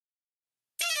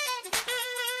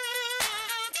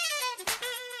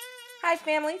Hi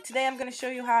family, today I'm going to show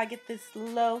you how I get this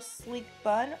low sleek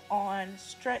bun on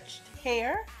stretched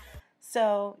hair.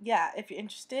 So yeah, if you're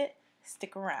interested,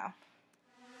 stick around.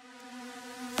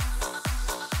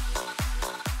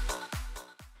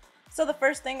 So the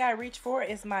first thing I reach for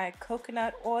is my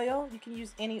coconut oil. You can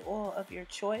use any oil of your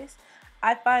choice.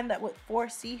 I find that with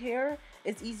 4C hair,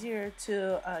 it's easier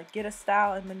to get a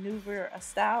style and maneuver a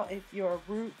style if your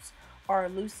roots are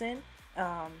loosened.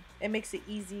 It makes it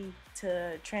easy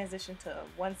to transition to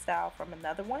one style from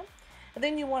another one. And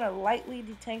then you want to lightly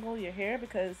detangle your hair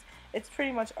because it's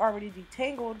pretty much already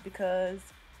detangled because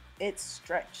it's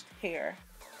stretched hair.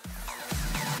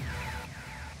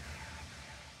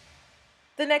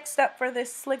 The next step for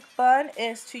this slick bun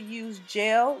is to use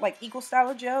gel, like Eco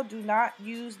Styler gel. Do not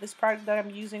use this product that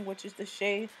I'm using, which is the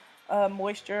Shea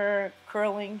Moisture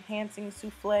Curling Enhancing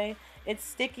Souffle. It's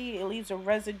sticky, it leaves a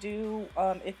residue.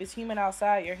 If it's humid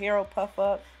outside, your hair will puff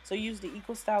up. So use the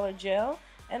Eco Styler gel.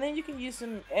 And then you can use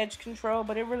some edge control,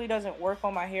 but it really doesn't work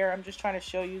on my hair. I'm just trying to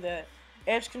show you that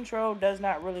edge control does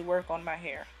not really work on my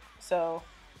hair. So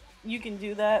you can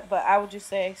do that, but I would just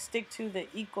say stick to the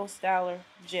Eco Styler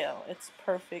gel. It's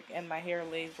perfect and my hair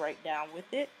lays right down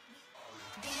with it.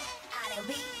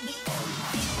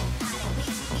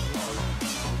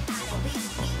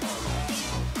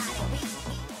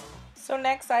 So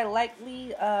next I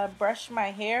lightly brush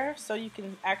my hair so you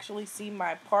can actually see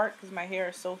my part, because my hair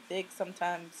is so thick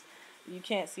sometimes you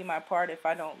can't see my part if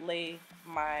I don't lay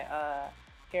my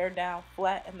hair down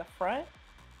flat in the front.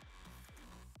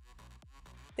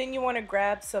 Then you want to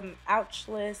grab some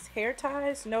ouchless hair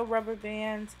ties, no rubber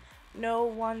bands, no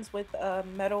ones with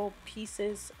metal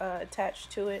pieces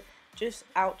attached to it, just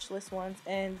ouchless ones,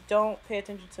 and don't pay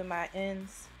attention to my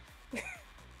ends.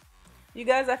 You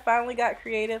guys, I finally got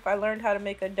creative. I learned how to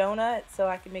make a donut so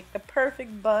I can make the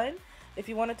perfect bun. If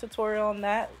you want a tutorial on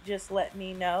that, just let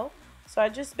me know. So I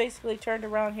just basically turned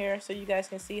around here so you guys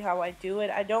can see how I do it.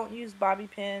 I don't use bobby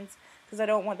pins because I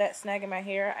don't want that snag in my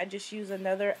hair. I just use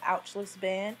another ouchless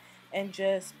band and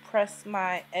just press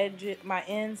my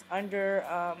ends under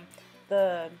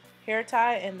the hair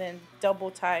tie and then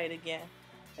double tie it again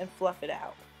and fluff it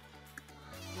out.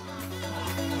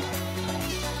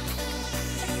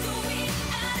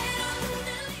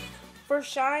 For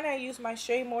shine, I use my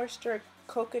Shea Moisture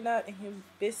Coconut and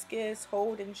Hibiscus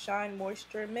Hold and Shine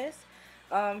Moisture Mist.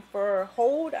 For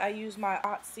hold, I use my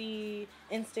Oxy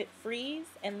Instant Freeze,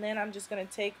 and then I'm just going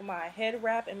to take my head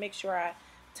wrap and make sure I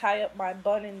tie up my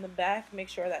bun in the back, make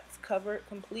sure that's covered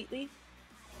completely.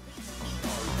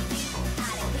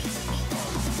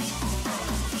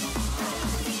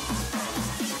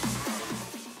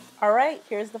 Alright,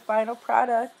 here's the final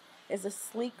product. It's a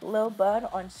sleek low bun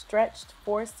on stretched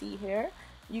 4C hair.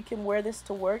 You can wear this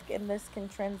to work, and this can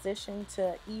transition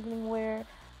to evening wear,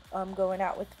 going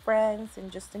out with friends, and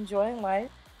just enjoying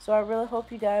life. So I really hope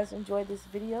you guys enjoyed this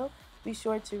video. Be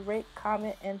sure to rate,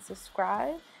 comment, and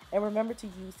subscribe. And remember to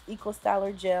use Eco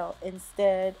Styler gel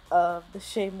instead of the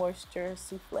Shea Moisture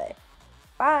Souffle.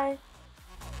 Bye!